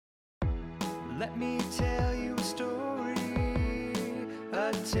Let me tell you a story,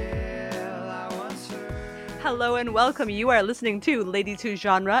 a tale I once heard. Hello and welcome. You are listening to Ladies Who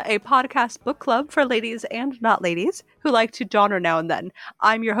Genre, a podcast book club for ladies and not ladies who like to genre now and then.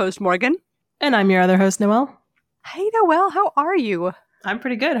 I'm your host, Morgan. And I'm your other host, Noelle. Hey, Noelle, how are you? I'm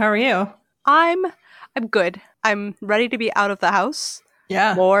pretty good. How are you? I'm good. I'm ready to be out of the house.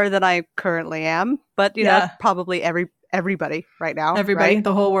 Yeah. More than I currently am. But, you know, Yeah. that's probably everybody right now. Everybody, right?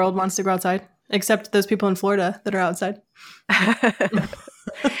 the whole world wants to go outside, except those people in Florida that are outside.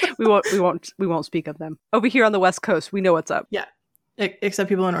 we won't speak of them. Over here on the West Coast, we know what's up. Yeah. Except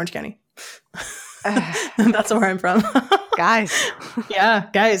people in Orange County. That's where I'm from. Guys. Yeah,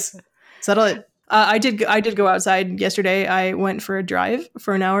 guys. Settle it. I did go outside yesterday. I went for a drive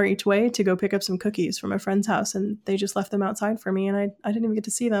for an hour each way to go pick up some cookies from a friend's house, and they just left them outside for me, and I didn't even get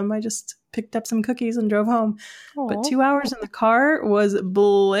to see them. I just picked up some cookies and drove home. Aw. But 2 hours in the car was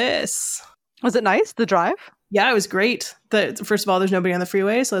bliss. Was it nice, the drive? Yeah, it was great. First of all, there's nobody on the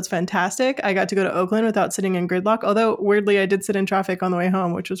freeway, so that's fantastic. I got to go to Oakland without sitting in gridlock, although weirdly I did sit in traffic on the way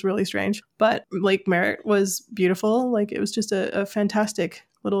home, which was really strange. But Lake Merritt was beautiful. Like, it was just a fantastic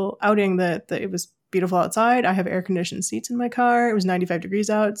little outing that it was beautiful outside. I have air-conditioned seats in my car. It was 95 degrees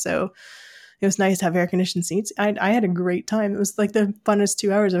out, so it was nice to have air-conditioned seats. I had a great time. It was like the funnest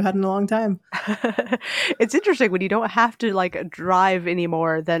 2 hours I've had in a long time. It's interesting when you don't have to like drive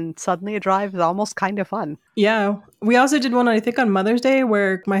anymore, then suddenly a drive is almost kind of fun. Yeah. We also did one, I think, on Mother's Day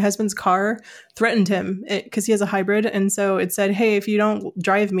where my husband's car threatened him because he has a hybrid. And so it said, hey, if you don't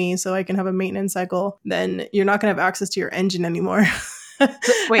drive me so I can have a maintenance cycle, then you're not going to have access to your engine anymore.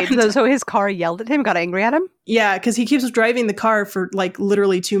 Wait, so his car yelled at him, got angry at him? Yeah, because he keeps driving the car for like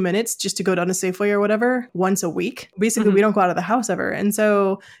literally 2 minutes just to go down to Safeway or whatever once a week. Basically, we don't go out of the house ever. And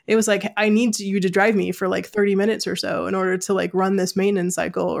so it was like, I need you to drive me for like 30 minutes or so in order to like run this maintenance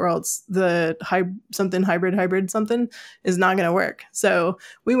cycle, or else the hybrid something is not going to work. So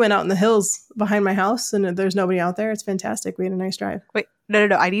we went out in the hills behind my house and there's nobody out there. It's fantastic. We had a nice drive. Wait, no.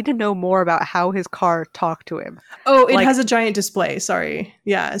 I need to know more about how his car talked to him. Oh, it Like- has a giant display. Sorry.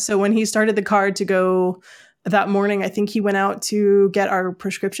 Yeah. So when he started the car to go that morning, I think he went out to get our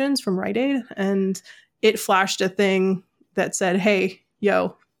prescriptions from Rite Aid, and it flashed a thing that said, hey,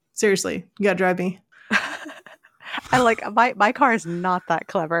 yo, seriously, you got to drive me. I like my car is not that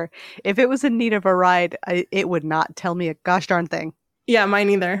clever. If it was in need of a ride, it would not tell me a gosh darn thing. Yeah,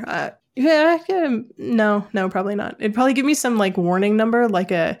 mine either. No, probably not. It'd probably give me some like warning number, like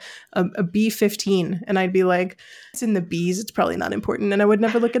a B15, and I'd be like, it's in the B's, it's probably not important, and I would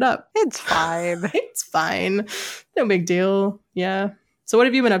never look it up. It's fine. It's fine. No big deal. Yeah. So what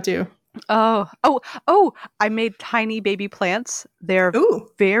have you been up to? Oh, I made tiny baby plants. They're Ooh.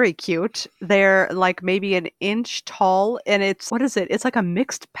 very cute. They're like maybe an inch tall, and what is it? It's like a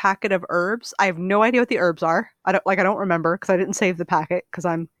mixed packet of herbs. I have no idea what the herbs are. I don't remember because I didn't save the packet because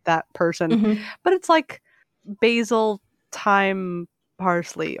I'm that person. Mhm. But it's like basil, thyme,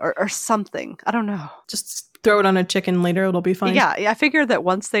 parsley, or something. I don't know. Just throw it on a chicken later. It'll be fine. Yeah, I figured that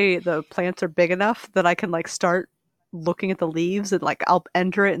once the plants are big enough that I can like start looking at the leaves and like I'll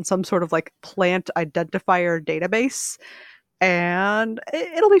enter it in some sort of like plant identifier database and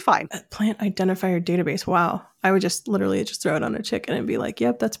it'll be fine. A plant identifier database. Wow. I would just literally just throw it on a chicken and be like,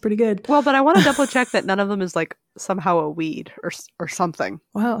 yep, that's pretty good. Well, but I want to double check that none of them is like somehow a weed or something.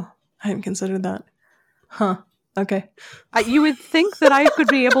 Wow. I hadn't considered that. Huh. Okay. You would think that I could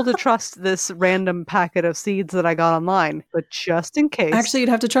be able to trust this random packet of seeds that I got online, but just in case. Actually, you'd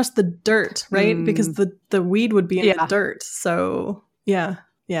have to trust the dirt, right? Because the weed would be in Yeah. the dirt. So yeah.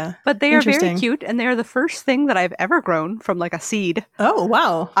 But they are very Interesting. cute, and they are the first thing that I've ever grown from like a seed. Oh,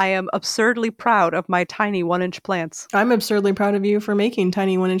 wow. I am absurdly proud of my tiny 1-inch plants. I'm absurdly proud of you for making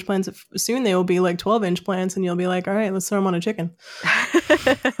tiny 1-inch plants. Soon they will be like 12-inch plants, and you'll be like, all right, let's throw them on a chicken.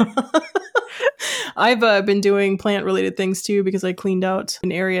 I've been doing plant-related things too because I cleaned out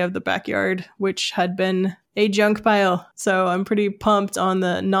an area of the backyard which had been a junk pile. So I'm pretty pumped on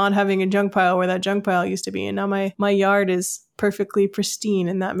the not having a junk pile where that junk pile used to be. And now my yard is perfectly pristine,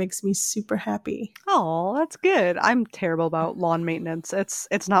 and that makes me super happy. Oh, that's good. I'm terrible about lawn maintenance.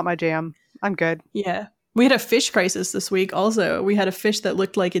 It's not my jam. I'm good. Yeah. We had a fish crisis this week also. We had a fish that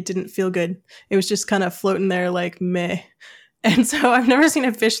looked like it didn't feel good. It was just kind of floating there like meh. And so I've never seen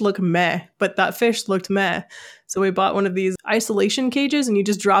a fish look meh, but that fish looked meh. So we bought one of these isolation cages, and you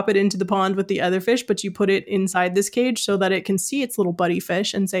just drop it into the pond with the other fish, but you put it inside this cage so that it can see its little buddy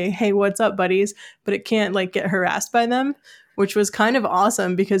fish and say, hey, what's up, buddies? But it can't like get harassed by them, which was kind of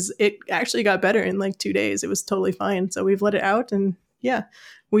awesome because it actually got better in like 2 days. It was totally fine. So we've let it out, and yeah,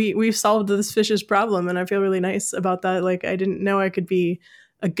 we've solved this fish's problem, and I feel really nice about that. Like, I didn't know I could be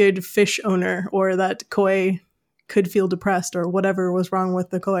a good fish owner, or that koi could feel depressed or whatever was wrong with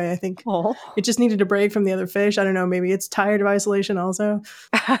the koi. I think Oh. it just needed a break from the other fish. I don't know. Maybe it's tired of isolation also.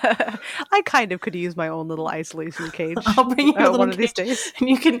 I kind of could use my own little isolation cage. I'll bring you a little one of these cage. days. And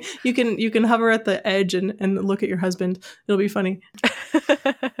you can hover at the edge and look at your husband. It'll be funny.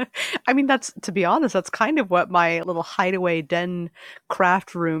 I mean, to be honest, that's kind of what my little hideaway den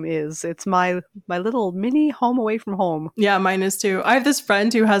craft room is. It's my little mini home away from home. Yeah, mine is too. I have this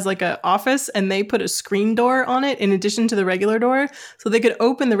friend who has like an office and they put a screen door on it in addition to the regular door. So they could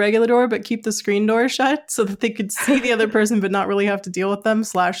open the regular door but keep the screen door shut so that they could see the other person but not really have to deal with them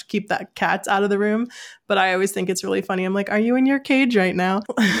 / keep that cats out of the room. But I always think it's really funny. I'm like, are you in your cage right now?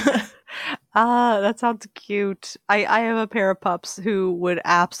 That sounds cute. I have a pair of pups who would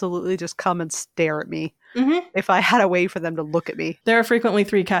absolutely just come and stare at me if I had a way for them to look at me. There are frequently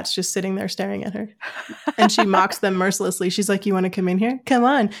 3 cats just sitting there staring at her. And she mocks them mercilessly. She's like, you want to come in here? Come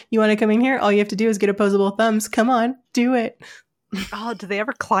on. You want to come in here? All you have to do is get opposable thumbs. Come on. Do it. Oh, do they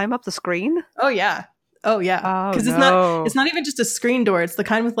ever climb up the screen? Oh, yeah. Oh, yeah. Oh, Because no. it's not even just a screen door. It's the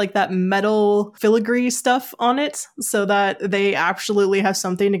kind with like that metal filigree stuff on it so that they absolutely have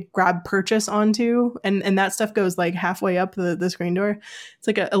something to grab purchase onto. And that stuff goes like halfway up the screen door. It's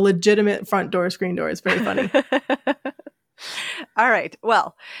like a legitimate front door screen door. It's very funny. All right.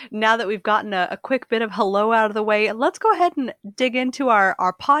 Well, now that we've gotten a quick bit of hello out of the way, let's go ahead and dig into our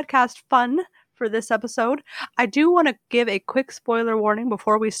podcast fun for this episode. I do want to give a quick spoiler warning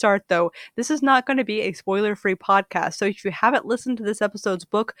before we start, though. This is not going to be a spoiler-free podcast, so if you haven't listened to this episode's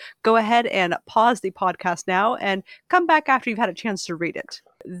book, go ahead and pause the podcast now and come back after you've had a chance to read it.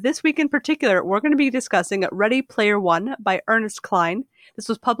 This week in particular, we're going to be discussing Ready Player One by Ernest Cline. This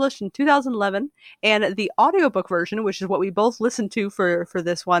was published in 2011, and the audiobook version, which is what we both listened to for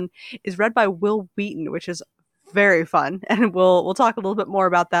this one, is read by Will Wheaton, which is very fun, and we'll talk a little bit more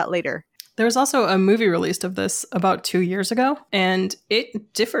about that later. There was also a movie released of this about 2 years ago, and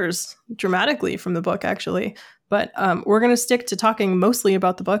it differs dramatically from the book, actually. But we're going to stick to talking mostly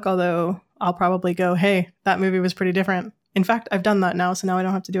about the book, although I'll probably go, hey, that movie was pretty different. In fact, I've done that now, so now I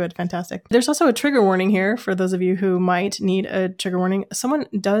don't have to do it. Fantastic. There's also a trigger warning here for those of you who might need a trigger warning. Someone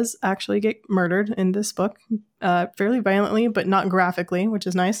does actually get murdered in this book, fairly violently, but not graphically, which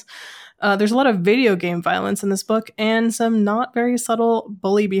is nice. There's a lot of video game violence in this book and some not very subtle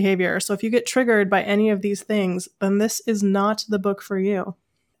bully behavior. So if you get triggered by any of these things, then this is not the book for you.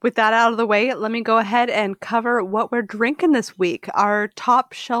 With that out of the way, let me go ahead and cover what we're drinking this week. Our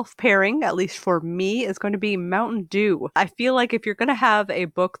top shelf pairing, at least for me, is going to be Mountain Dew. I feel like if you're going to have a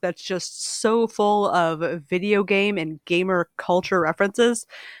book that's just so full of video game and gamer culture references,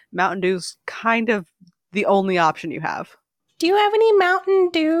 Mountain Dew's kind of the only option you have. Do you have any Mountain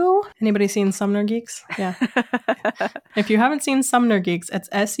Dew? Anybody seen Sumner Geeks? Yeah. If you haven't seen Sumner Geeks, it's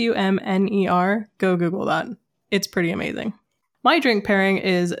SUMNER. Go Google that. It's pretty amazing. My drink pairing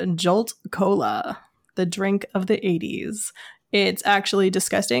is Jolt Cola, the drink of the 80s. It's actually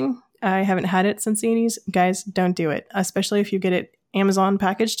disgusting. I haven't had it since the 80s. Guys, don't do it, especially if you get it Amazon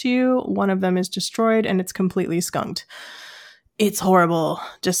packaged to you. One of them is destroyed and it's completely skunked. It's horrible,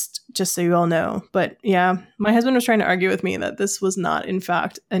 just so you all know. But yeah, my husband was trying to argue with me that this was not, in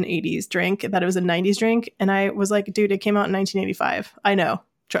fact, an 80s drink, that it was a 90s drink. And I was like, dude, it came out in 1985. I know.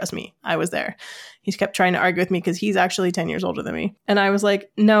 Trust me, I was there. He kept trying to argue with me because he's actually 10 years older than me. And I was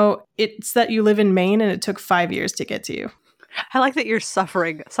like, no, it's that you live in Maine and it took 5 years to get to you. I like that you're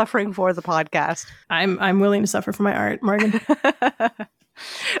suffering for the podcast. I'm willing to suffer for my art, Morgan.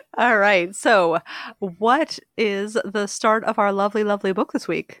 All right. So what is the start of our lovely, lovely book this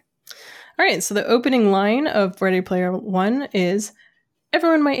week? All right. So the opening line of Ready Player One is,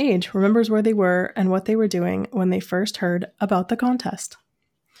 everyone my age remembers where they were and what they were doing when they first heard about the contest.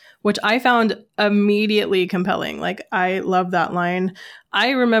 Which I found immediately compelling. Like, I love that line. I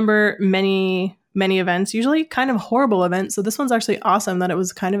remember many events, usually kind of horrible events. So this one's actually awesome that it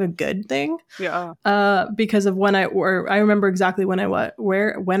was kind of a good thing. Yeah. Because of I remember exactly when I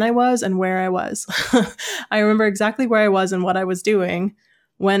was and where I was. I remember exactly where I was and what I was doing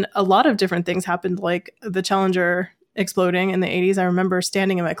when a lot of different things happened, like the Challenger exploding in the 80s. I remember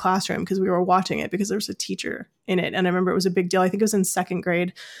standing in my classroom because we were watching it because there was a teacher in it. And I remember it was a big deal. I think it was in second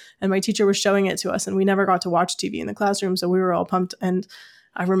grade. And my teacher was showing it to us and we never got to watch TV in the classroom. So we were all pumped. And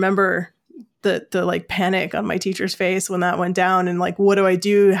I remember the like panic on my teacher's face when that went down and like, what do I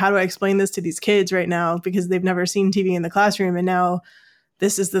do? How do I explain this to these kids right now? Because they've never seen TV in the classroom. And now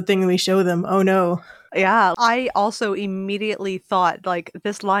this is the thing we show them. Oh no. Yeah, I also immediately thought like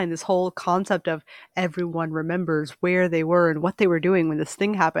this line, this whole concept of everyone remembers where they were and what they were doing when this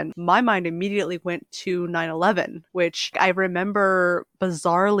thing happened. My mind immediately went to 9/11, which I remember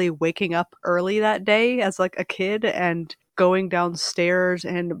bizarrely waking up early that day as like a kid and going downstairs,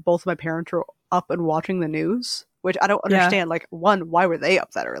 and both of my parents were up and watching the news, which I don't Yeah. understand. Like, one, why were they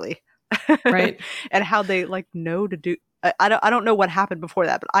up that early? Right. And how they like know to do. I don't know what happened before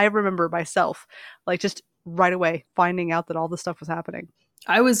that, but I remember myself like just right away finding out that all this stuff was happening.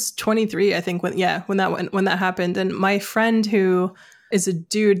 I was 23, I think, when that happened. And my friend, who is a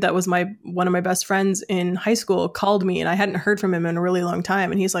dude that was one of my best friends in high school, called me, and I hadn't heard from him in a really long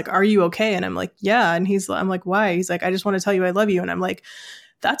time. And he's like, "Are you okay?" And I'm like, "Yeah." And I'm like, "Why?" He's like, "I just want to tell you I love you." And I'm like,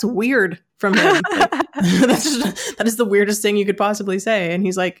 "That's weird from him." Like, that is the weirdest thing you could possibly say. And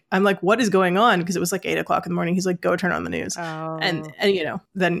I'm like, "What is going on?" Because it was like 8 o'clock in the morning. He's like, "Go turn on the news." Oh. And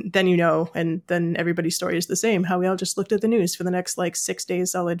then and then everybody's story is the same. How we all just looked at the news for the next like 6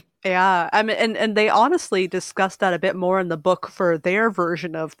 days solid. Yeah, I mean, and they honestly discussed that a bit more in the book for their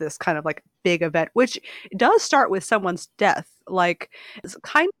version of this kind of like big event, which does start with someone's death. Like, it's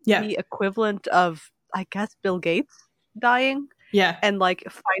kind of Yeah. the equivalent of, I guess, Bill Gates dying. Yeah. And like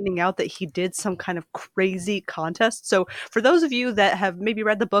finding out that he did some kind of crazy contest. So for those of you that have maybe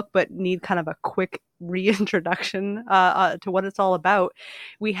read the book but need kind of a quick reintroduction to what it's all about,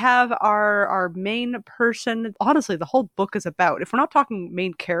 we have our main person. Honestly, the whole book is about, if we're not talking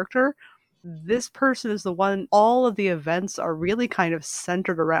main character, this person is the one all of the events are really kind of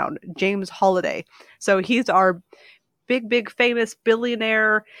centered around, James Holiday. So he's our big famous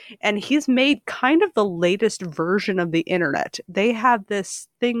billionaire, and he's made kind of the latest version of the internet. They have this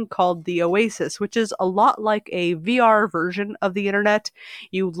thing called the Oasis, which is a lot like a VR version of the internet.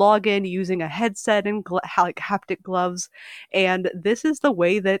 You log in using a headset and like haptic gloves, and this is the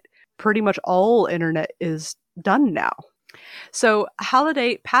way that pretty much all internet is done now. So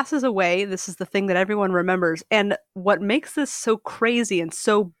Halliday passes away. This is the thing that everyone remembers. And what makes this so crazy and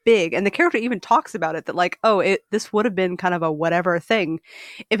so big, and the character even talks about it, that like, this would have been kind of a whatever thing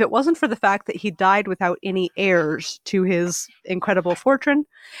if it wasn't for the fact that he died without any heirs to his incredible fortune,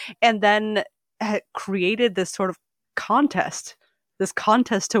 and then had created this sort of this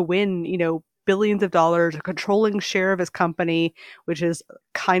contest to win, billions of dollars, a controlling share of his company, which is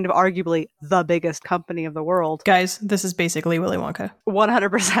kind of arguably the biggest company of the world. Guys, this is basically Willy Wonka.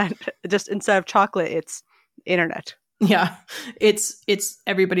 100%. Just instead of chocolate, it's internet. Yeah, it's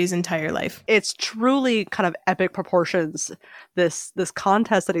everybody's entire life. It's truly kind of epic proportions, this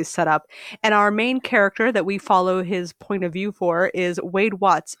contest that he's set up. And our main character that we follow his point of view for is Wade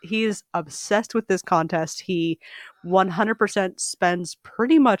Watts. He is obsessed with this contest. He 100% spends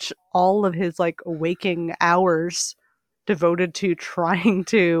pretty much all of his like waking hours devoted to trying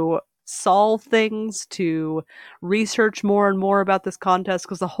to solve things, to research more and more about this contest,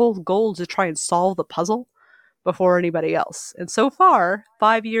 because the whole goal is to try and solve the puzzle before anybody else. And so far,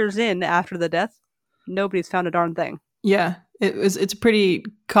 5 years in after the death, nobody's found a darn thing. Yeah, it's a pretty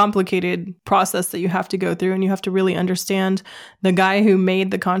complicated process that you have to go through, and you have to really understand the guy who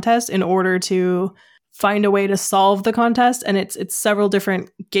made the contest in order to find a way to solve the contest. And it's several different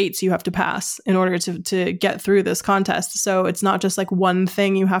gates you have to pass in order to get through this contest. So it's not just like one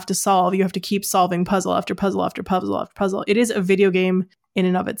thing you have to solve. You have to keep solving puzzle after puzzle after puzzle after puzzle. It is a video game in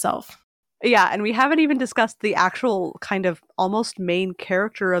and of itself. Yeah, and we haven't even discussed the actual kind of almost main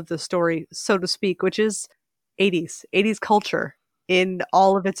character of the story, so to speak, which is 80s culture in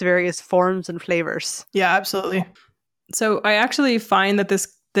all of its various forms and flavors. Yeah, absolutely. So I actually find that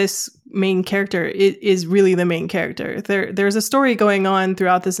this main character is really the main character. There's a story going on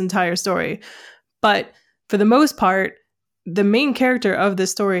throughout this entire story, but for the most part, the main character of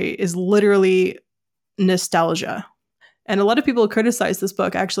this story is literally nostalgia. And a lot of people criticize this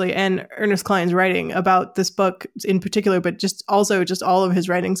book, actually, and Ernest Cline's writing about this book in particular, but just all of his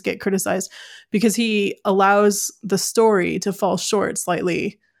writings get criticized because he allows the story to fall short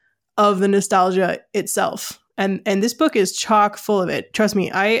slightly of the nostalgia itself. And this book is chock full of it. Trust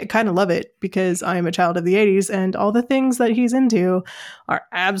me, I kind of love it because I am a child of the 80s, and all the things that he's into are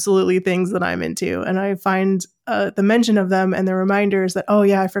absolutely things that I'm into. And I find the mention of them and the reminders that, oh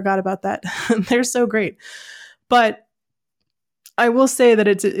yeah, I forgot about that. They're so great. But I will say that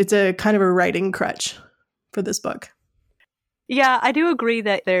it's a kind of a writing crutch for this book. Yeah, I do agree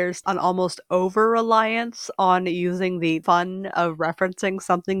that there's an almost over-reliance on using the fun of referencing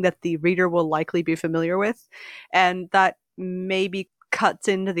something that the reader will likely be familiar with, and that maybe cuts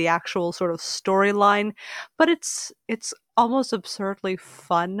into the actual sort of storyline, but it's almost absurdly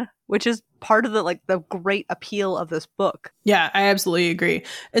fun, which is part of the like the great appeal of this book. Yeah, I absolutely agree.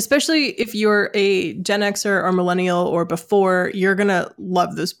 Especially if you're a Gen Xer or millennial or before, you're going to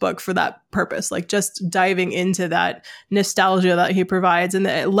love this book for that purpose. Like just diving into that nostalgia that he provides, and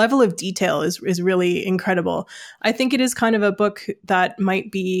the level of detail is really incredible. I think it is kind of a book that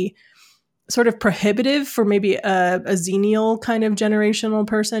might be sort of prohibitive for maybe a Xennial kind of generational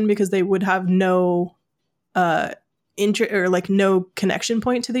person, because they would have no or like no connection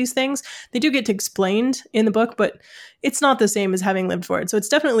point to these things. They do get explained in the book, but it's not the same as having lived for it. So it's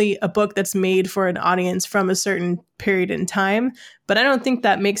definitely a book that's made for an audience from a certain period in time, but I don't think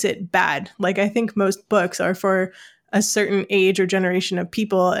that makes it bad. Like I think most books are for a certain age or generation of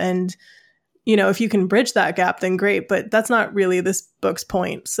people, and you know, if you can bridge that gap, then great, but that's not really this book's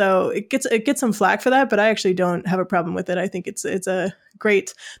point. So it gets some flack for that, but I actually don't have a problem with it. I think it's a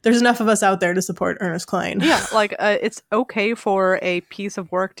great, there's enough of us out there to support Ernest Cline. Yeah, like it's okay for a piece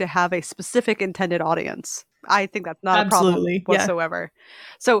of work to have a specific intended audience. I think that's not Absolutely, a problem whatsoever. Yeah.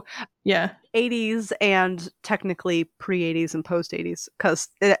 So yeah, 80s and technically pre-80s and post-80s, because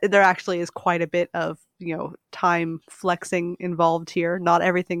there actually is quite a bit of, you know, time flexing involved here. Not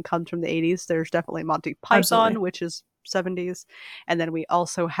everything comes from the 80s. There's definitely Monty Python, Absolutely. which is 70s. And then we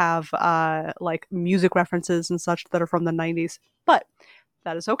also have like music references and such that are from the 90s. But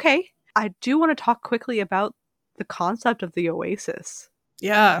that is okay. I do want to talk quickly about the concept of the Oasis.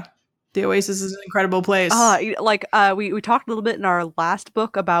 Yeah. The Oasis is an incredible place. We talked a little bit in our last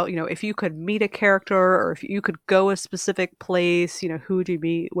book about, you know, if you could meet a character or if you could go a specific place, you know, who would you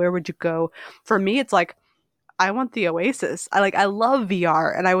meet? Where would you go? For me, it's like, I want the Oasis. I love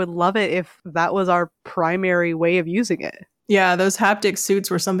VR, and I would love it if that was our primary way of using it. Yeah, those haptic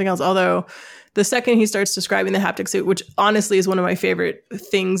suits were something else. Although the second he starts describing the haptic suit, which honestly is one of my favorite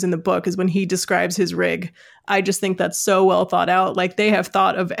things in the book, is when he describes his rig. I just think that's so well thought out. Like they have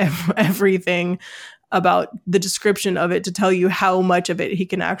thought of everything about the description of it to tell you how much of it he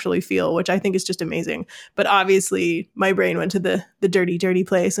can actually feel, which I think is just amazing. But obviously my brain went to the dirty, dirty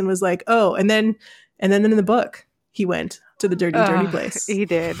place and was like, oh, and then in the book, he went to the dirty, dirty place. He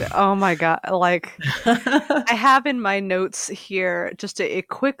did. Oh my God. Like, I have in my notes here just a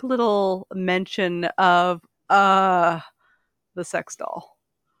quick little mention of the sex doll.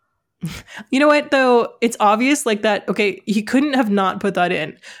 You know what, though? It's obvious like that. Okay, he couldn't have not put that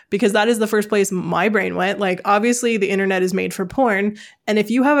in, because that is the first place my brain went. Like, obviously, the internet is made for porn. And if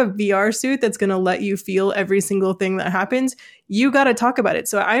you have a VR suit that's going to let you feel every single thing that happens, you got to talk about it.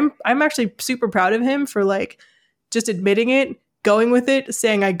 So I'm actually super proud of him for like just admitting it, going with it,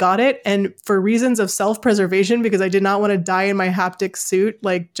 saying I got it. And for reasons of self-preservation, because I did not want to die in my haptic suit,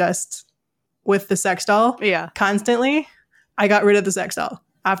 like just with the sex doll constantly, I got rid of the sex doll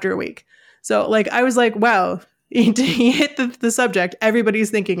after a week. So like, I was like, wow, he hit the subject everybody's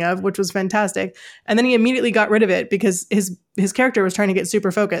thinking of, which was fantastic. And then he immediately got rid of it because his character was trying to get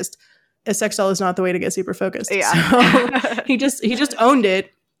super focused. A sex doll is not the way to get super focused. Yeah. So he just owned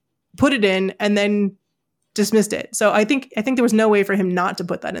it, put it in, and then dismissed it. So I think there was no way for him not to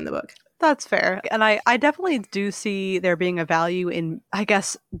put that in the book. That's fair. And I definitely do see there being a value in, I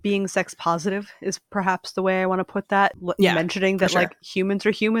guess, being sex positive is perhaps the way I want to put that. Mentioning that like humans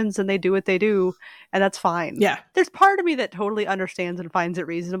are humans and they do what they do, and that's fine. Yeah. There's part of me that totally understands and finds it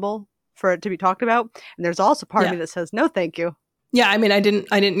reasonable for it to be talked about. And there's also part of me that says, no, thank you. Yeah, I mean, I didn't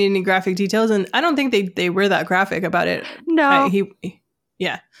need any graphic details, and I don't think they were that graphic about it. No.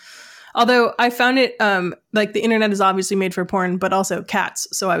 Yeah. Although I found it, like the internet is obviously made for porn, but also cats.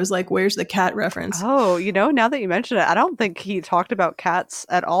 So I was like, where's the cat reference? Oh, you know, now that you mention it, I don't think he talked about cats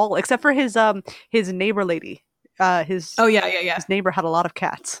at all, except for his neighbor lady. His neighbor had a lot of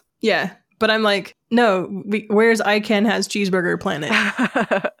cats. Yeah, but I'm like, no, where's ICANN has Cheeseburger Planet?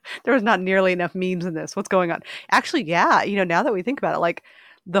 There was not nearly enough memes in this. What's going on? Actually, yeah, you know, now that we think about it, like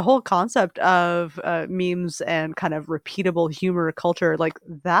the whole concept of memes and kind of repeatable humor culture, like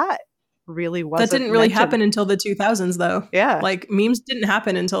that really wasn't that didn't really mentioned. happen until the 2000s though. Yeah, like memes didn't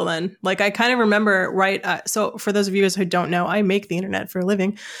happen until then. Like I kind of remember so for those of you who don't know, I make the internet for a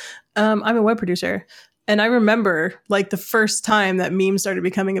living. I'm a web producer, and I remember like the first time that memes started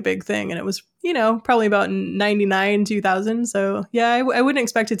becoming a big thing, and it was, you know, probably about 99 2000. So yeah, I wouldn't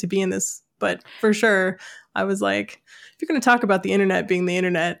expect it to be in this, but for sure I was like, if you're going to talk about the internet being the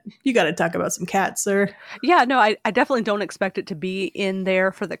internet, you got to talk about some cats, sir. Yeah, no, I definitely don't expect it to be in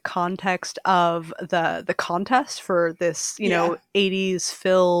there for the context of the contest for this, you know, 80s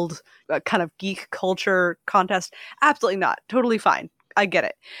filled kind of geek culture contest. Absolutely not. Totally fine. I get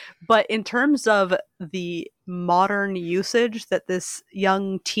it. But in terms of the modern usage that this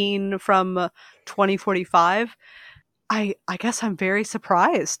young teen from 2045, I guess I'm very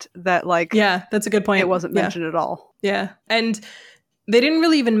surprised that like Yeah, that's a good point. it wasn't Yeah. mentioned at all. Yeah. And they didn't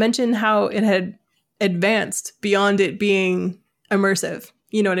really even mention how it had advanced beyond it being immersive.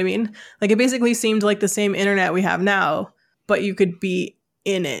 You know what I mean? Like it basically seemed like the same internet we have now, but you could be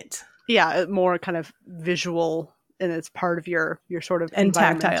in it. Yeah, more kind of visual, and it's part of your sort of And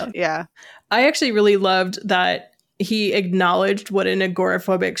environment. tactile. Yeah. I actually really loved that he acknowledged what an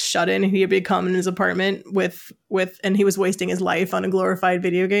agoraphobic shut-in he had become in his apartment with and he was wasting his life on a glorified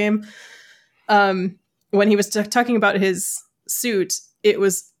video game. When he was talking about his suit, it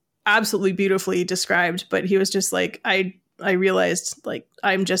was absolutely beautifully described, but he was just like, I realized like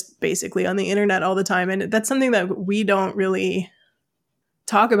I'm just basically on the internet all the time. And that's something that we don't really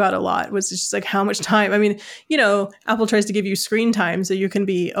talk about a lot, was just like how much time. I mean, you know, Apple tries to give you screen time so you can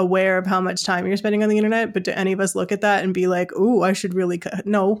be aware of how much time you're spending on the internet. But do any of us look at that and be like, "Ooh, I should really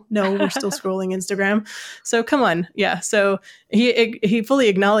no, we're still scrolling Instagram." So come on. Yeah. So he fully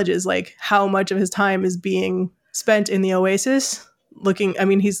acknowledges like how much of his time is being spent in the Oasis looking. I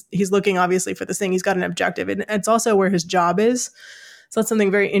mean, he's looking obviously for this thing. He's got an objective, and it's also where his job is. So that's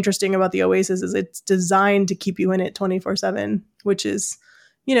something very interesting about the Oasis, is it's designed to keep you in it 24/7, which is,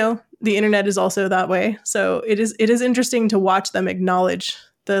 you know, the internet is also that way. So it is interesting to watch them acknowledge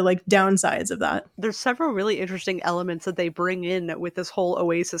the like downsides of that. There's several really interesting elements that they bring in with this whole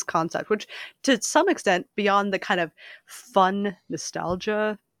Oasis concept, which to some extent, beyond the kind of fun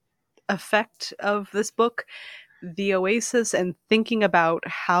nostalgia effect of this book, the Oasis and thinking about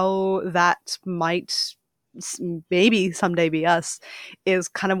how that might maybe someday be us is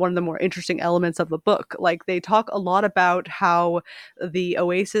kind of one of the more interesting elements of the book. Like they talk a lot about how the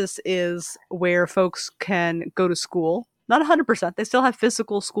Oasis is where folks can go to school. Not 100%. They still have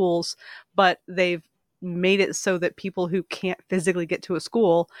physical schools, but they've made it so that people who can't physically get to a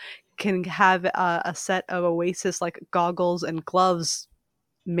school can have a set of Oasis like goggles and gloves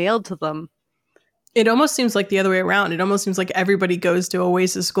mailed to them. It almost seems like the other way around. It almost seems like everybody goes to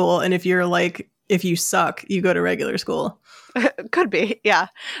Oasis school, and if you suck, you go to regular school. Could be, yeah.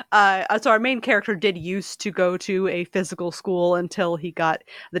 So our main character did used to go to a physical school until he got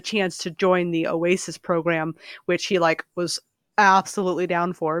the chance to join the Oasis program, which he like was absolutely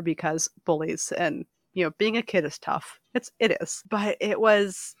down for because bullies and, you know, being a kid is tough. It is. But it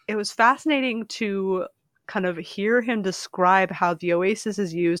was fascinating to kind of hear him describe how the Oasis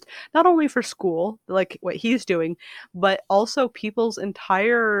is used not only for school, like what he's doing, but also people's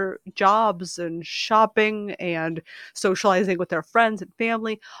entire jobs and shopping and socializing with their friends and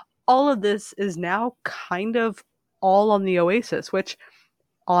family. All of this is now kind of all on the Oasis, which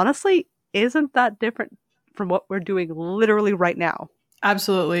honestly isn't that different from what we're doing literally right now.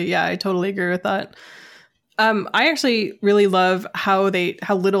 Absolutely. Yeah, I totally agree with that. I actually really love how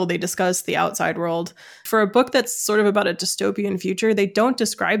little they discuss the outside world. For a book that's sort of about a dystopian future, they don't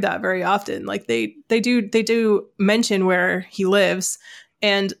describe that very often. Like they do mention where he lives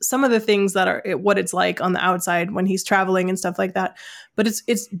and some of the things that are what it's like on the outside when he's traveling and stuff like that. But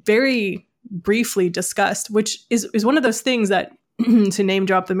it's very briefly discussed, which is one of those things that to name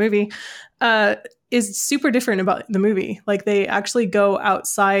drop the movie is super different about the movie. Like they actually go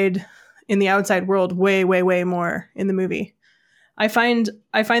outside in the outside world way, way, way more in the movie. I find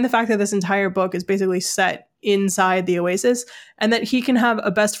the fact that this entire book is basically set inside the Oasis and that he can have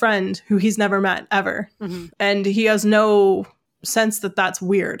a best friend who he's never met ever. Mm-hmm. And he has no sense that that's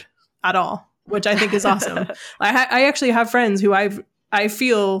weird at all, which I think is awesome. I actually have friends who I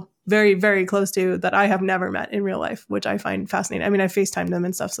feel very, very close to that I have never met in real life, which I find fascinating. I mean, I FaceTimed them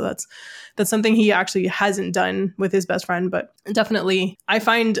and stuff. So that's something he actually hasn't done with his best friend. But definitely, I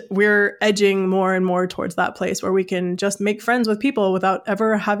find we're edging more and more towards that place where we can just make friends with people without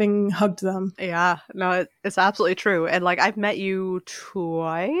ever having hugged them. Yeah, no, it's absolutely true. And like, I've met you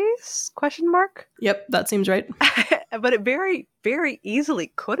twice, ? Yep, that seems right. But it very, very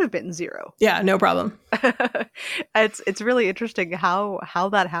easily could have been 0. Yeah, no problem. It's really interesting how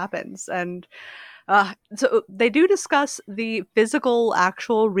that happens. And so they do discuss the physical,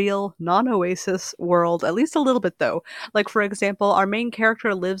 actual, real, non-Oasis world, at least a little bit though. Like, for example, our main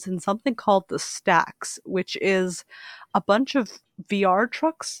character lives in something called the Stacks, which is a bunch of VR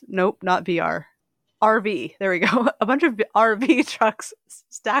trucks. Nope, not VR. RV. There we go. A bunch of RV trucks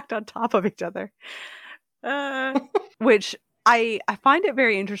stacked on top of each other. Which I find it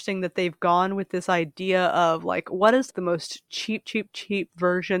very interesting that they've gone with this idea of like, what is the most cheap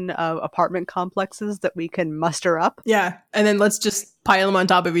version of apartment complexes that we can muster up? Yeah, and then let's just pile them on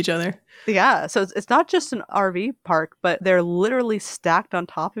top of each other. Yeah, so it's not just an RV park, but they're literally stacked on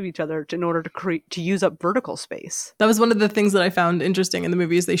top of each other in order to use up vertical space. That was one of the things that I found interesting in the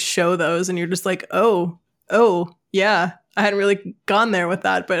movie is they show those and you're just like, oh, oh, yeah, I hadn't really gone there with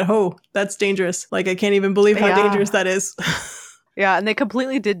that, but oh, that's dangerous. Like, I can't even believe how Yeah. dangerous that is. Yeah, and they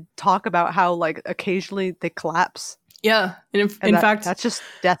completely did talk about how like occasionally they collapse. Yeah. And And in that- fact, that's just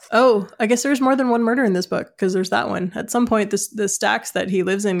death. oh, I guess there's more than one murder in this book because there's that one. At some point, the stacks that he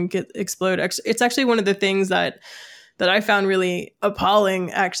lives in explode. It's actually one of the things that I found really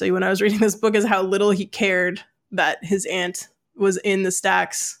appalling, actually, when I was reading this book, is how little he cared that his aunt was in the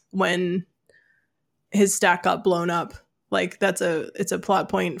stacks when his stack got blown up. Like, it's a plot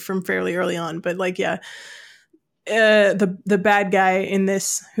point from fairly early on. But like, yeah, the bad guy in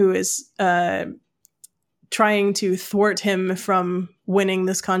this who is trying to thwart him from winning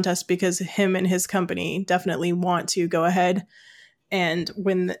this contest because him and his company definitely want to go ahead and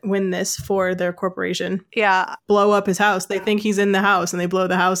win this for their corporation. Yeah, Blow up his house. They think he's in the house and they blow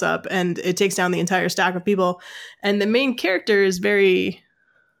the house up and it takes down the entire stack of people. And the main character is very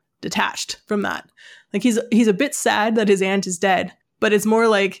detached from that. Like, he's a bit sad that his aunt is dead, but it's more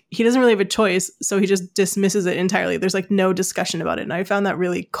like he doesn't really have a choice, so he just dismisses it entirely. There's like no discussion about it, and I found that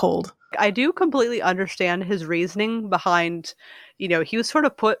really cold. I do completely understand his reasoning behind, you know, he was sort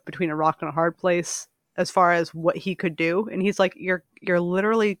of put between a rock and a hard place as far as what he could do, and he's like, you're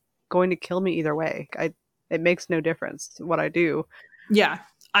literally going to kill me either way. It makes no difference what I do. Yeah,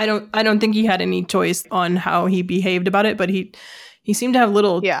 I don't think he had any choice on how he behaved about it, but he seemed to have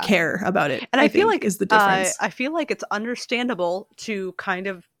little care about it. And I feel like is the difference. I feel like it's understandable to kind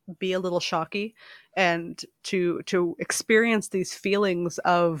of be a little shocky and to experience these feelings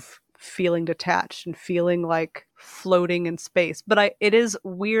of feeling detached and feeling like floating in space. But it is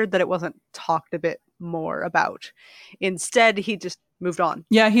weird that it wasn't talked a bit more about. Instead, he just moved on.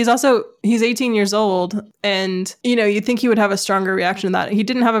 Yeah, he's 18 years old, and you know, you'd think he would have a stronger reaction to that. He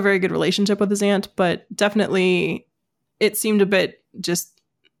didn't have a very good relationship with his aunt, but definitely it seemed a bit just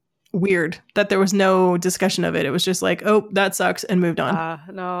weird that there was no discussion of it. It was just like, oh, that sucks, and moved on.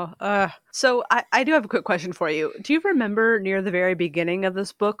 So I do have a quick question for you. Do you remember near the very beginning of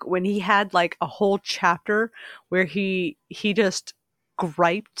this book when he had like a whole chapter where he just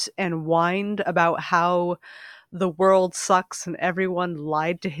griped and whined about how the world sucks and everyone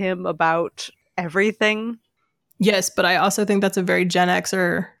lied to him about everything? Yes, but I also think that's a very Gen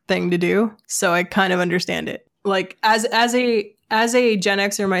Xer thing to do, so I kind of understand it. Like, as a Gen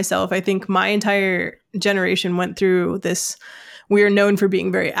Xer myself, I think my entire generation went through this. We are known for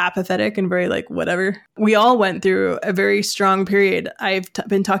being very apathetic and very like whatever. We all went through a very strong period. I've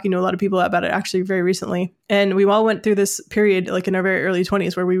been talking to a lot of people about it actually very recently. And we all went through this period like in our very early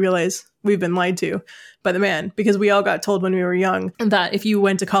 20s where we realize we've been lied to by the man, because we all got told when we were young that if you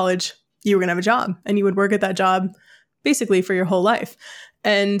went to college, you were going to have a job and you would work at that job basically for your whole life.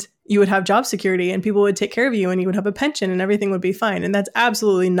 And you would have job security and people would take care of you and you would have a pension and everything would be fine. And that's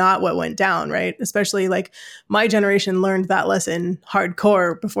absolutely not what went down, right? Especially like my generation learned that lesson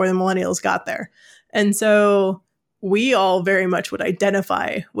hardcore before the millennials got there. And so we all very much would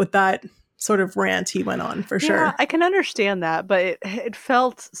identify with that sort of rant he went on, for sure. Yeah, I can understand that, but it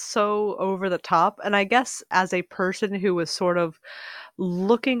felt so over the top. And I guess as a person who was sort of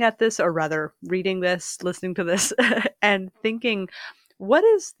looking at this, or rather reading this, listening to this, and thinking, what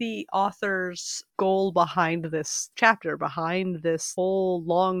is the author's goal behind this chapter, behind this whole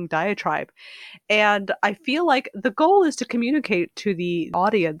long diatribe? And I feel like the goal is to communicate to the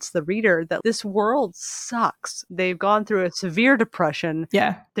audience, the reader, that this world sucks. They've gone through a severe depression.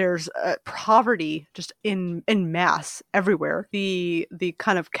 Yeah. There's poverty just in mass everywhere. The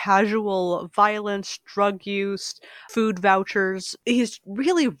kind of casual violence, drug use, food vouchers. He's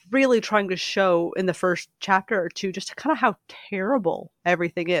really, really trying to show in the first chapter or two just kind of how terrible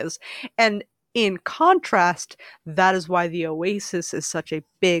everything is. And in contrast, that is why the Oasis is such a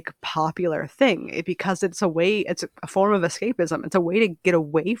big popular thing, because it's a form of escapism. It's a way to get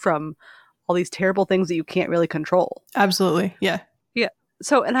away from all these terrible things that you can't really control. Absolutely. Yeah. Yeah.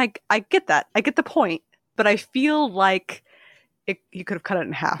 So, and I get that. I get the point, but I feel like you could have cut it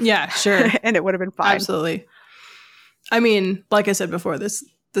in half. Yeah, sure. And it would have been fine. Absolutely. I mean, like I said before, this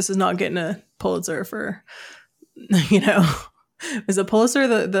is not getting a Pulitzer for, you know. Is a Pulitzer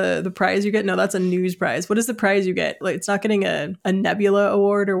the prize you get? No, that's a news prize. What is the prize you get? Like, it's not getting a Nebula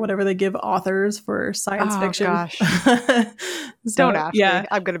Award or whatever they give authors for science fiction. Gosh. So, Don't ask me.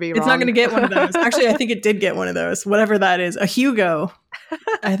 I'm going to be wrong. It's not going to get one of those. Actually, I think it did get one of those. Whatever that is. A Hugo.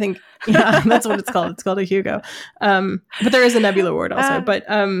 I think. Yeah, that's what it's called. It's called a Hugo. But there is a Nebula Award also. But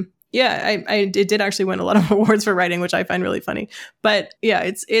it did actually win a lot of awards for writing, which I find really funny. But yeah,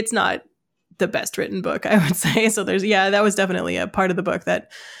 it's not the best written book, I would say. So that was definitely a part of the book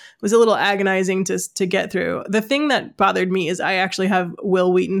that was a little agonizing to get through. The thing that bothered me is I actually have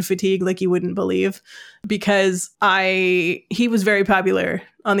Will Wheaton fatigue, like you wouldn't believe, because he was very popular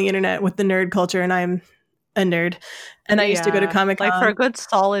on the internet with the nerd culture, and I'm a nerd. And I used to go to Comic-Con. Like for a good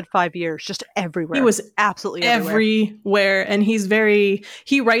solid 5 years, just everywhere. He was absolutely everywhere. And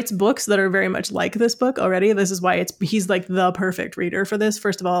he writes books that are very much like this book already. This is why he's like the perfect reader for this.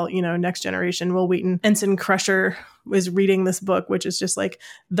 First of all, Next Generation, Will Wheaton. Ensign Crusher was reading this book, which is just like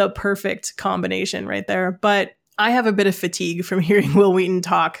the perfect combination right there. But I have a bit of fatigue from hearing Will Wheaton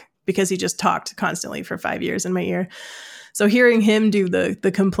talk, because he just talked constantly for 5 years in my ear. So hearing him do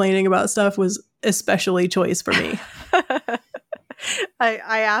the complaining about stuff was especially choice for me.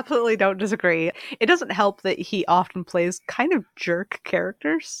 I absolutely don't disagree. It doesn't help that he often plays kind of jerk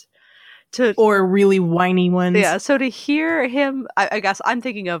characters. Or really whiny ones. Yeah, so to hear him, I guess I'm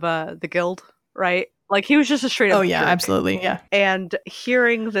thinking of the Guild, right? Like he was just a straight up Oh yeah, jerk. absolutely, yeah. And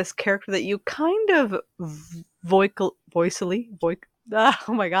hearing this character that you kind of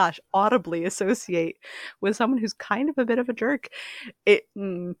audibly associate with someone who's kind of a bit of a jerk, it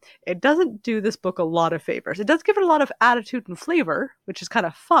doesn't do this book a lot of favors. It does give it a lot of attitude and flavor, which is kind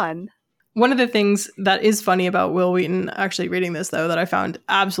of fun. One of the things that is funny about Will Wheaton actually reading this, though, that I found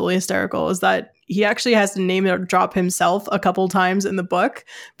absolutely hysterical, is that he actually has to name or drop himself a couple times in the book,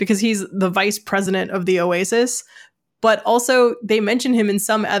 because he's the vice president of the Oasis. But also they mention him in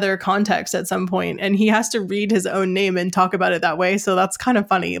some other context at some point, and he has to read his own name and talk about it that way. So that's kind of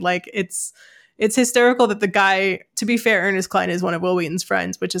funny. Like it's hysterical that the guy, to be fair, Ernest Cline is one of Will Wheaton's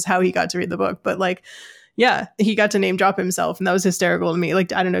friends, which is how he got to read the book. But like, yeah, he got to name drop himself, and that was hysterical to me.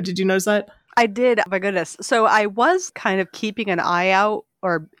 Like, I don't know, did you notice that? I did. Oh my goodness. So I was kind of keeping an eye out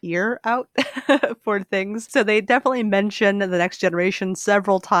or ear out for things. So they definitely mention the Next Generation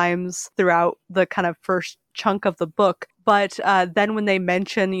several times throughout the kind of first chunk of the book. But then when they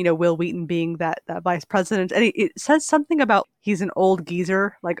mention, Will Wheaton being that vice president, and it says something about he's an old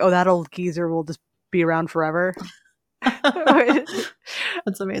geezer, like, oh, that old geezer will just be around forever.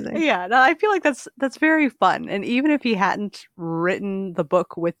 That's amazing. Yeah, no, I feel like that's very fun. And even if he hadn't written the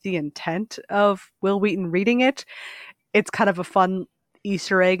book with the intent of Will Wheaton reading it, it's kind of a fun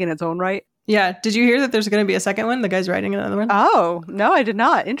Easter egg in its own right. Yeah. Did you hear that there's going to be a second one? The guy's writing another one? Oh, no, I did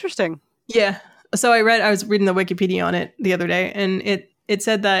not. Interesting. Yeah. So I was reading the Wikipedia on it the other day, and it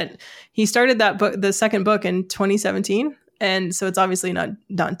said that he started that book, the second book, in 2017. And so it's obviously not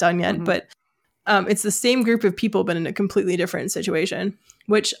done yet, Mm-hmm. but it's the same group of people, but in a completely different situation,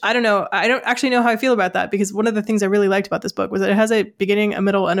 which I don't know. I don't actually know how I feel about that, because one of the things I really liked about this book was that it has a beginning, a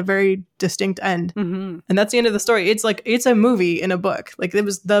middle, and a very distinct end. Mm-hmm. And that's the end of the story. It's like, it's a movie in a book. Like, it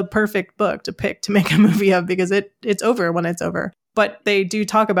was the perfect book to pick to make a movie of, because it's over when it's over. But they do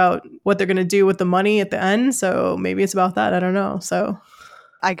talk about what they're going to do with the money at the end. So maybe it's about that. I don't know. So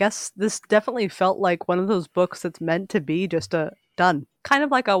I guess this definitely felt like one of those books that's meant to be just done. Kind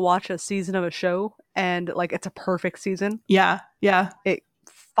of like I watch a season of a show and like it's a perfect season. Yeah. It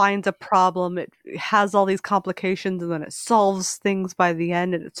finds a problem, it has all these complications, and then it solves things by the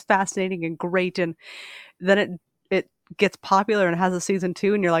end, and it's fascinating and great, and then it gets popular and has a season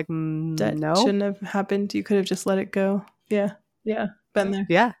 2, and you're like, that no, shouldn't have happened. You could have just let it go. Yeah. Been there.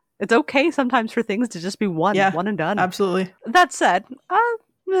 Yeah, it's okay sometimes for things to just be one and done. Absolutely. That said,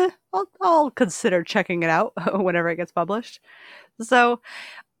 I'll consider checking it out whenever it gets published. So,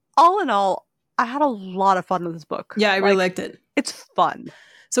 all in all, I had a lot of fun with this book. Yeah, I really liked it. It's fun.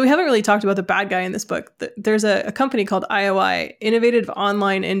 So we haven't really talked about the bad guy in this book. There's a company called IOI, Innovative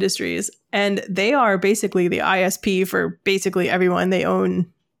Online Industries, and they are basically the ISP for basically everyone. They own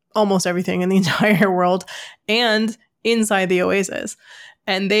almost everything in the entire world and inside the Oasis.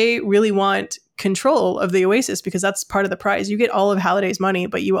 And they really want control of the Oasis, because that's part of the prize. You get all of Halliday's money,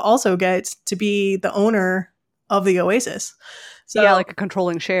 but you also get to be the owner of the Oasis. So, yeah, like a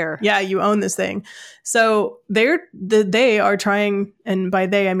controlling share. Yeah, you own this thing. So they are trying, and by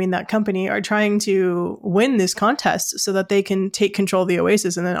they I mean that company, are trying to win this contest so that they can take control of the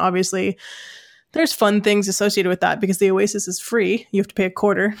Oasis. And then obviously there's fun things associated with that, because the Oasis is free. You have to pay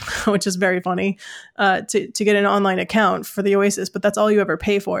 $0.25, which is very funny, to get an online account for the Oasis, but that's all you ever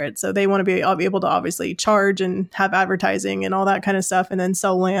pay for it. So they want to be able to obviously charge and have advertising and all that kind of stuff, and then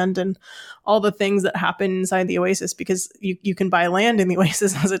sell land and all the things that happen inside the Oasis, because you can buy land in the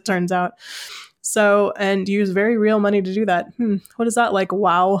Oasis, as it turns out. So, and use very real money to do that. What is that like?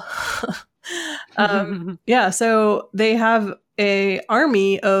 Wow. Yeah, so they have a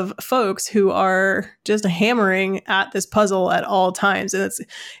army of folks who are just hammering at this puzzle at all times, and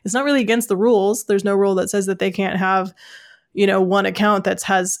it's not really against the rules. There's no rule that says that they can't have one account that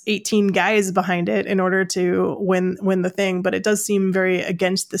has 18 guys behind it in order to win the thing. But it does seem very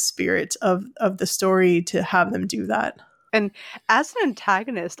against the spirit of the story to have them do that. And as an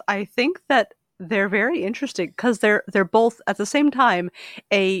antagonist, I think that they're very interesting because they're both at the same time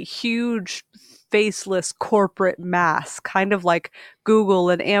a huge faceless corporate mass, kind of like Google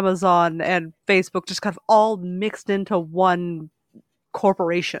and Amazon and Facebook, just kind of all mixed into one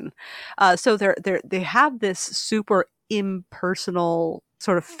corporation. So they have this super impersonal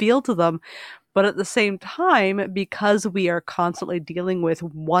sort of feel to them, but at the same time, because we are constantly dealing with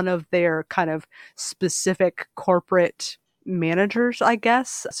one of their kind of specific corporate managers, I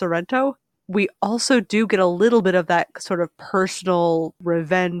guess, Sorrento, we also do get a little bit of that sort of personal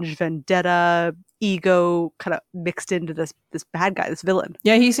revenge, vendetta, ego kind of mixed into this bad guy, this villain.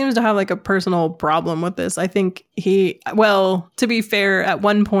 Yeah, he seems to have like a personal problem with this. I think to be fair, at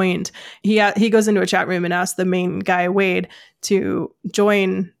one point he goes into a chat room and asks the main guy, Wade, to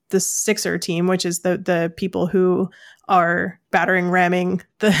join the Sixer team, which is the people who are ramming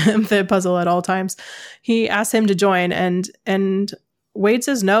the puzzle at all times. He asks him to join, and Wade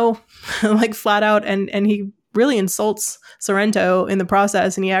says no, like flat out, and he really insults Sorrento in the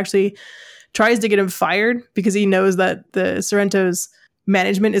process, and he actually tries to get him fired because he knows that the Sorrento's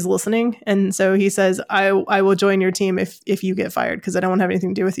management is listening. And so he says, I will join your team if you get fired, because I don't want to have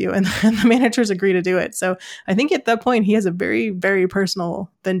anything to do with you. And the managers agree to do it. So I think at that point he has a very, very personal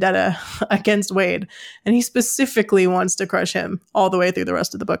vendetta against Wade. And he specifically wants to crush him all the way through the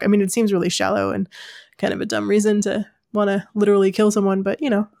rest of the book. I mean, it seems really shallow and kind of a dumb reason to want to literally kill someone, but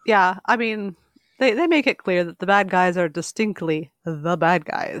Yeah, I mean, they make it clear that the bad guys are distinctly the bad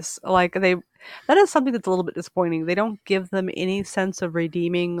guys. Like that is something that's a little bit disappointing. They don't give them any sense of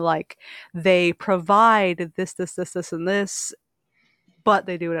redeeming, like they provide this, and this, but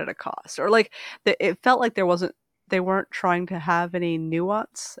they do it at a cost. Or like it felt like they weren't trying to have any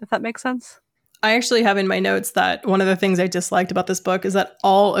nuance, if that makes sense. I actually have in my notes that one of the things I disliked about this book is that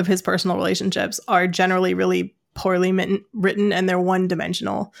all of his personal relationships are generally really poorly written, and they're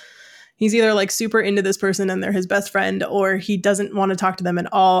one-dimensional. He's either like super into this person and they're his best friend, or he doesn't want to talk to them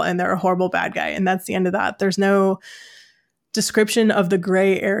at all and they're a horrible bad guy. And that's the end of that. There's no description of the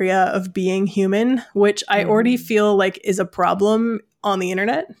gray area of being human, which I already feel like is a problem on the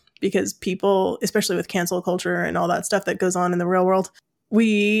internet, because people, especially with cancel culture and all that stuff that goes on in the real world,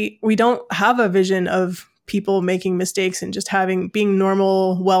 we don't have a vision of people making mistakes and just being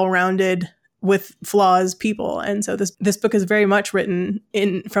normal, well-rounded, with flaws people. And so this book is very much written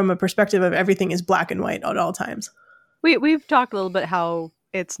from a perspective of everything is black and white at all times. We've talked a little bit how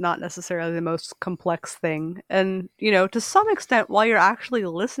it's not necessarily the most complex thing. And, to some extent, while you're actually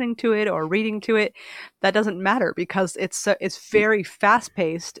listening to it or reading to it, that doesn't matter, because it's very fast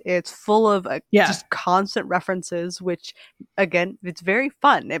paced. It's full of just constant references, which again, it's very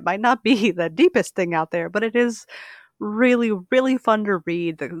fun. It might not be the deepest thing out there, but it is really, really fun to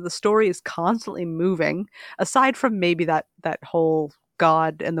read. The story is constantly moving, aside from maybe that whole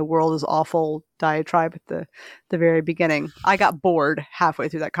God and the world is awful diatribe at the very beginning. I got bored halfway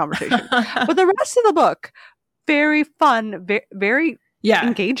through that conversation. But the rest of the book, very fun, very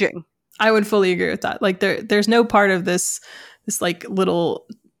engaging. I would fully agree with that. Like there's no part of this like little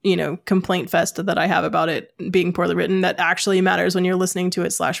complaint fest that I have about it being poorly written that actually matters when you're listening to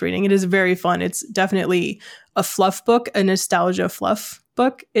it / reading. It is very fun. It's definitely a fluff book, a nostalgia fluff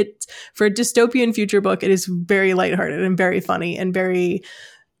book. For a dystopian future book, it is very lighthearted and very funny and very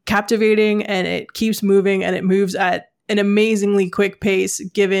captivating, and it keeps moving, and it moves at an amazingly quick pace,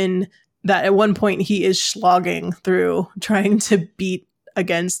 given that at one point he is slogging through trying to beat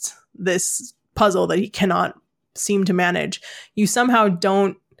against this puzzle that he cannot seem to manage. You somehow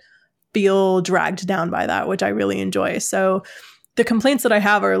don't feel dragged down by that, which I really enjoy. So the complaints that I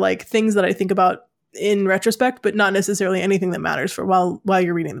have are like things that I think about in retrospect, but not necessarily anything that matters for while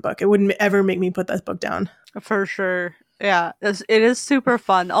you're reading the book. It wouldn't ever make me put that book down. For sure. Yeah, it is super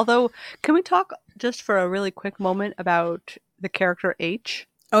fun. Although, can we talk just for a really quick moment about the character H?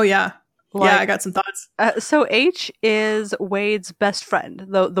 Oh, yeah. I got some thoughts. So H is Wade's best friend,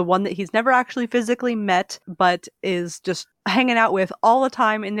 the one that he's never actually physically met, but is just hanging out with all the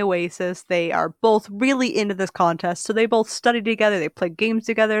time in the Oasis. They are both really into this contest, so they both study together. They play games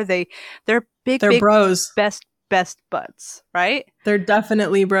together. They're big bros, best buds, right? They're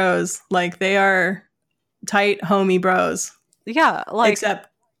definitely bros. Like they are tight homie bros. Yeah, except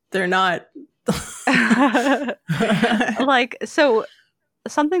they're not. So.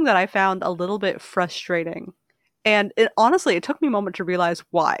 Something that I found a little bit frustrating, and honestly, it took me a moment to realize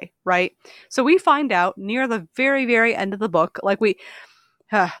why, right? So we find out near the very, very end of the book, let me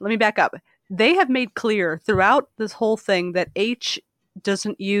back up. they have made clear throughout this whole thing that H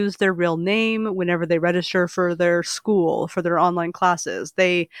doesn't use their real name whenever they register for their school, for their online classes.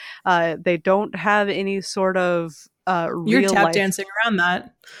 They don't have any sort of You're real tap life. dancing around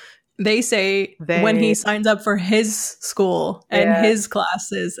that. They say They- when he signs up for his school and Yeah. his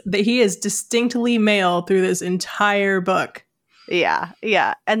classes that he is distinctly male through this entire book. Yeah.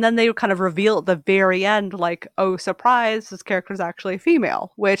 And then they kind of reveal at the very end, like, oh, surprise, this character is actually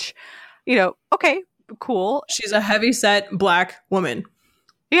female, which, okay, cool. She's a heavyset black woman.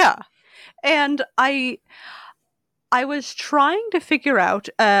 Yeah. And I was trying to figure out,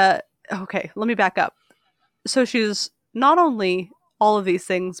 okay, let me back up. So she's not only all of these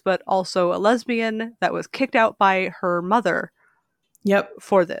things, but also a lesbian that was kicked out by her mother Yep.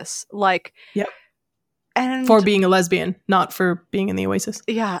 for this. Like, Yep. And For being a lesbian, not for being in the Oasis.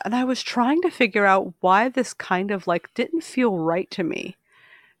 yeah, and I was trying to figure out why this kind of like didn't feel right to me.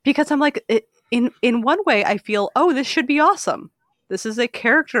 Because I'm like, in one way, I feel, oh, this should be awesome. This is a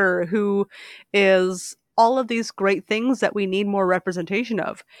character who is all of these great things that we need more representation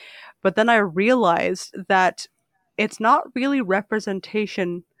of. But then I realized that it's not really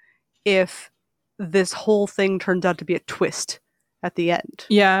representation if this whole thing turns out to be a twist at the end.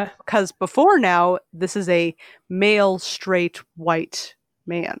 Yeah. Because before now, this is a male, straight, white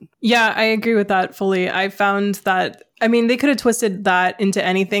man. Yeah, I agree with that fully. I found that, I mean, they could have twisted that into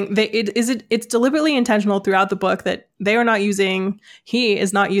anything. It's deliberately intentional throughout the book that he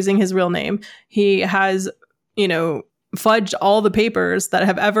is not using his real name. He has, fudged all the papers that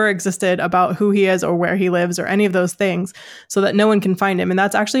have ever existed about who he is or where he lives or any of those things so that no one can find him. And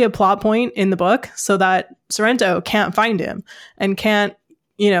that's actually a plot point in the book so that Sorrento can't find him and can't,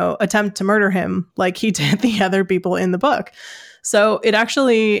 attempt to murder him like he did the other people in the book. So it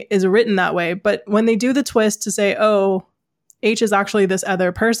actually is written that way. But when they do the twist to say, oh, H is actually this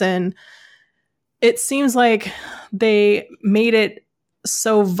other person, it seems like they made it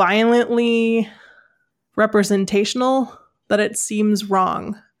so violently representational that it seems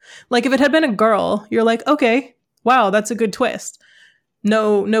wrong. Like if it had been a girl, you're like, okay, wow, that's a good twist.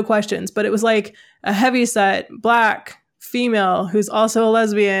 No questions. But it was like a heavyset black female who's also a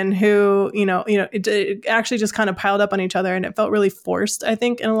lesbian who, it actually just kind of piled up on each other and it felt really forced, I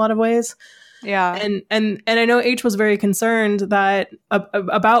think, in a lot of ways. Yeah. And I know H was very concerned that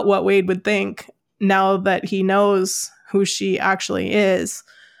about what Wade would think now that he knows who she actually is.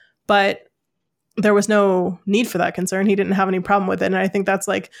 But there was no need for that concern. He didn't have any problem with it. And I think that's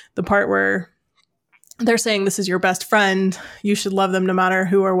like the part where they're saying this is your best friend. You should love them no matter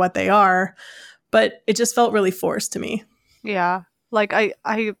who or what they are. But it just felt really forced to me. Yeah. Like I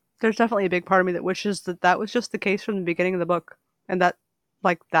there's definitely a big part of me that wishes that was just the case from the beginning of the book. And that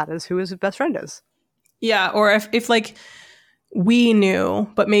is who his best friend is. Yeah. Or if like we knew,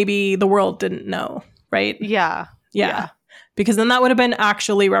 but maybe the world didn't know. Right. Yeah. Because then that would have been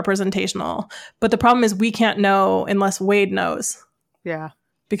actually representational. But the problem is we can't know unless Wade knows. Yeah.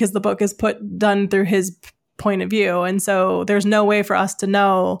 Because the book is done through his point of view. And so there's no way for us to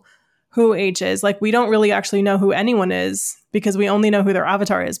know who H is. Like we don't really actually know who anyone is because we only know who their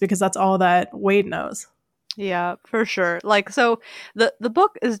avatar is because that's all that Wade knows. Yeah, for sure. Like, so the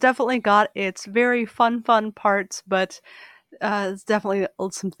book has definitely got its very fun parts, but it's definitely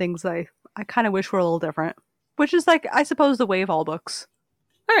some things I kind of wish were a little different. Which is like, I suppose, the way of all books.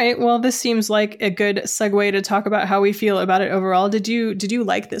 All right. Well, this seems like a good segue to talk about how we feel about it overall. Did you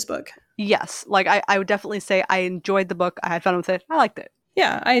like this book? Yes. Like, I would definitely say I enjoyed the book. I had fun with it. I liked it.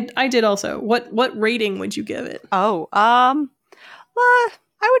 Yeah, I did also. What rating would you give it? Oh, I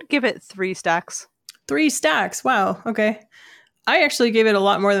would give it 3 stacks. 3 stacks. Wow. Okay. I actually gave it a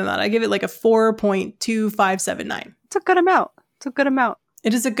lot more than that. I give it like a 4.2579. It's a good amount.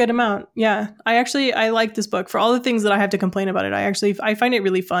 It is a good amount. Yeah. I like this book for all the things that I have to complain about it. I find it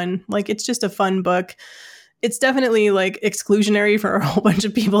really fun. Like it's just a fun book. It's definitely like exclusionary for a whole bunch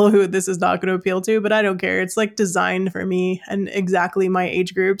of people who this is not going to appeal to, but I don't care. It's like designed for me and exactly my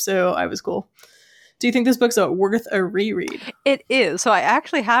age group. So I was cool. Do you think this book's worth a reread? It is. So I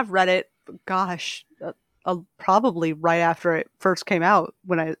actually have read it. Gosh, probably right after it first came out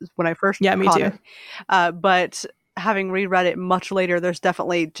when I first me caught too. it. But having reread it much later, there's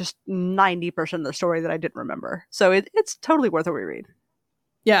definitely just 90% of the story that I didn't remember. So it's totally worth a reread.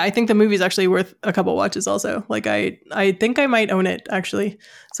 Yeah, I think the movie's actually worth a couple watches also. Like I think I might own it actually.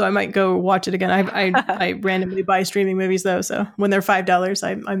 So I might go watch it again. I randomly buy streaming movies though. So when they're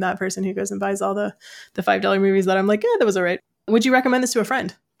 $5, I'm that person who goes and buys all the $5 movies that I'm like, yeah, that was all right. Would you recommend this to a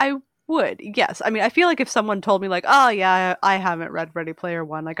friend? I would, yes. I mean, I feel like if someone told me like, oh yeah, I haven't read Ready Player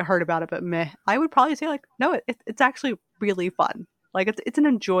One, like I heard about it, but meh, I would probably say like, no, it's actually really fun. Like it's an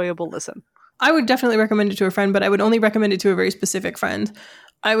enjoyable listen. I would definitely recommend it to a friend, but I would only recommend it to a very specific friend.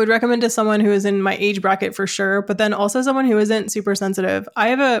 I would recommend to someone who is in my age bracket for sure, but then also someone who isn't super sensitive. I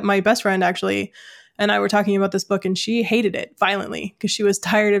have my best friend actually, and I were talking about this book, and she hated it violently because she was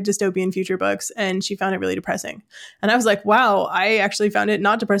tired of dystopian future books and she found it really depressing. And I was like, wow, I actually found it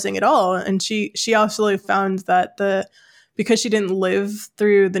not depressing at all. And she also found that because she didn't live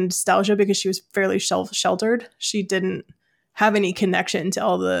through the nostalgia because she was fairly sheltered, she didn't have any connection to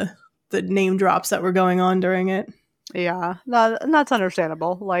all the name drops that were going on during it. Yeah, no, and that's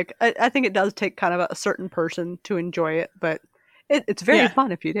understandable. Like, I think it does take kind of a certain person to enjoy it, but it's very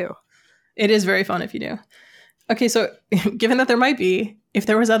fun if you do. It is very fun if you do. Okay, so given that there might be, if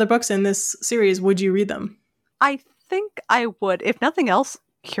there was other books in this series, would you read them? I think I would. If nothing else,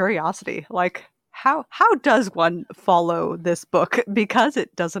 curiosity. Like, how does one follow this book? Because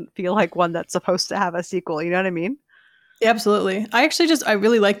it doesn't feel like one that's supposed to have a sequel. You know what I mean? Absolutely. I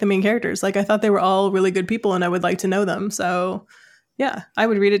really like the main characters. Like, I thought they were all really good people and I would like to know them. So yeah, I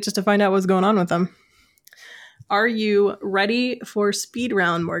would read it just to find out what's going on with them. Are you ready for speed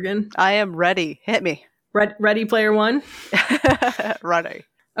round, Morgan? I am ready. Hit me. Ready, player one? Ready.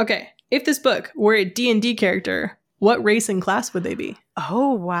 Okay. If this book were a D&D character, what race and class would they be?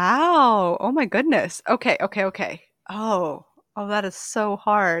 Oh, wow. Oh my goodness. Okay. Oh, that is so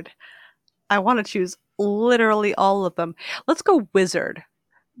hard. I want to choose literally all of them. Let's go wizard,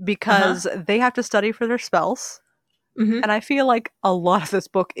 because they have to study for their spells. Mm-hmm. And I feel like a lot of this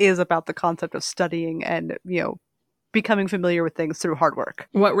book is about the concept of studying and, becoming familiar with things through hard work.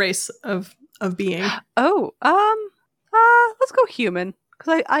 What race of being? Oh, let's go human,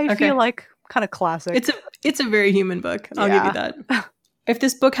 because I feel like kind of classic. It's a very human book. I'll give you that. If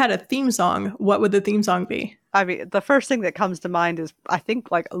this book had a theme song, what would the theme song be? I mean, the first thing that comes to mind is, I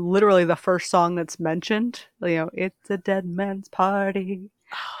think, like, literally the first song that's mentioned. It's a dead man's party.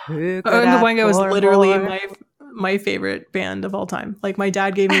 Oingo Boingo is literally my favorite band of all time. Like, my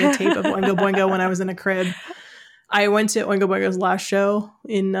dad gave me a tape of Oingo Boingo when I was in a crib. I went to Oingo Boingo's last show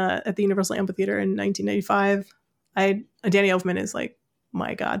at the Universal Amphitheater in 1995. Danny Elfman is like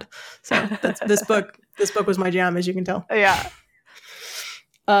my god. So this book was my jam, as you can tell. Yeah.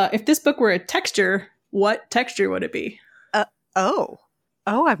 If this book were a texture, what texture would it be?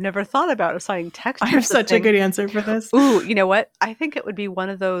 I've never thought about assigning texture. I have such a good answer for this. Ooh, you know what? I think it would be one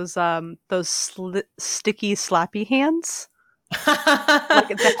of those sticky, slappy hands. Like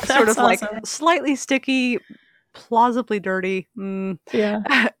that sort of awesome. Like slightly sticky, plausibly dirty.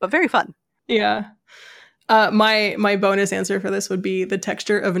 Yeah, but very fun. Yeah. My bonus answer for this would be the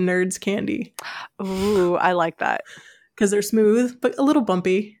texture of Nerds candy. Ooh, I like that. Because they're smooth, but a little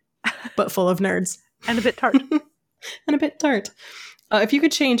bumpy, but full of nerds. And a bit tart. If you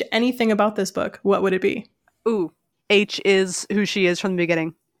could change anything about this book, what would it be? Ooh, H is who she is from the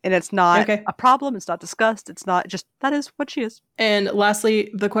beginning. And it's not a problem. It's not discussed. It's not just, that is what she is. And lastly,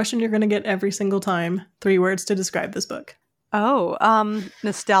 the question you're going to get every single time, 3 words to describe this book. Oh,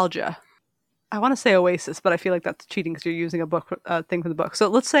 nostalgia. I want to say Oasis, but I feel like that's cheating because you're using a book thing from the book. So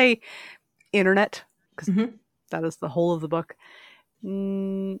let's say internet, because that is the whole of the book.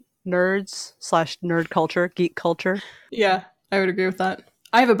 Nerds / nerd culture, geek culture. Yeah, I would agree with that.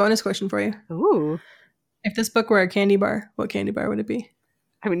 I have a bonus question for you. Ooh. If this book were a candy bar, what candy bar would it be?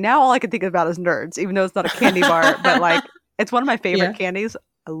 I mean, now all I can think about is Nerds, even though it's not a candy bar, but like, it's one of my favorite candies.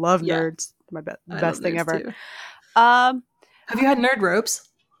 I love Nerds. My best thing ever. Too. Have you had Nerd Ropes?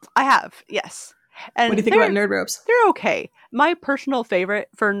 I have, yes. And what do you think about Nerd Ropes? They're okay. My personal favorite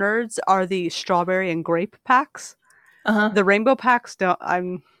for Nerds are the strawberry and grape packs. The rainbow packs,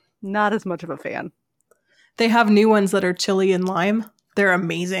 I'm not as much of a fan. They have new ones that are chili and lime. They're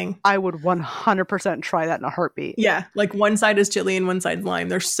amazing. I would 100% try that in a heartbeat. Yeah, like one side is chili and one side lime.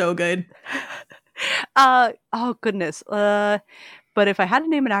 They're so good. Oh, goodness. But if I had to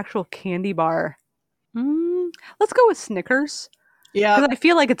name an actual candy bar, let's go with Snickers. Yeah. Because I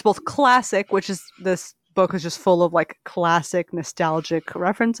feel like it's both classic, which is, this book is just full of like classic nostalgic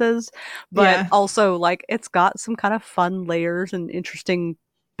references, but also like it's got some kind of fun layers and interesting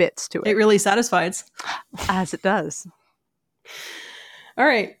bits to it. It really satisfies. As it does. All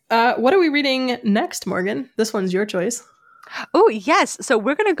right. What are we reading next, Morgan? This one's your choice. Oh, yes. So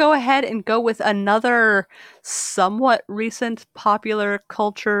we're going to go ahead and go with another somewhat recent popular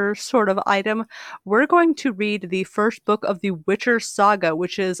culture sort of item. We're going to read the first book of the Witcher saga,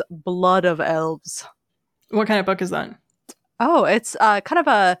 which is Blood of Elves. What kind of book is that? Oh, it's kind of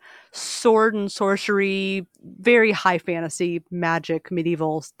a sword and sorcery, very high fantasy, magic,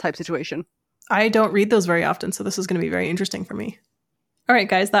 medieval type situation. I don't read those very often, so this is going to be very interesting for me. All right,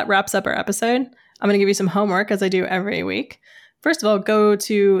 guys, that wraps up our episode. I'm going to give you some homework, as I do every week. First of all, go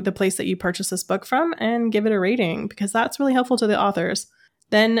to the place that you purchased this book from and give it a rating, because that's really helpful to the authors.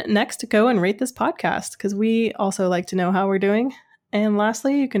 Then next, go and rate this podcast, because we also like to know how we're doing. And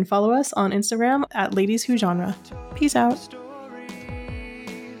lastly, you can follow us on Instagram at Ladies Who Genre. Peace out.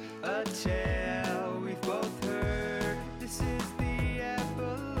 A tale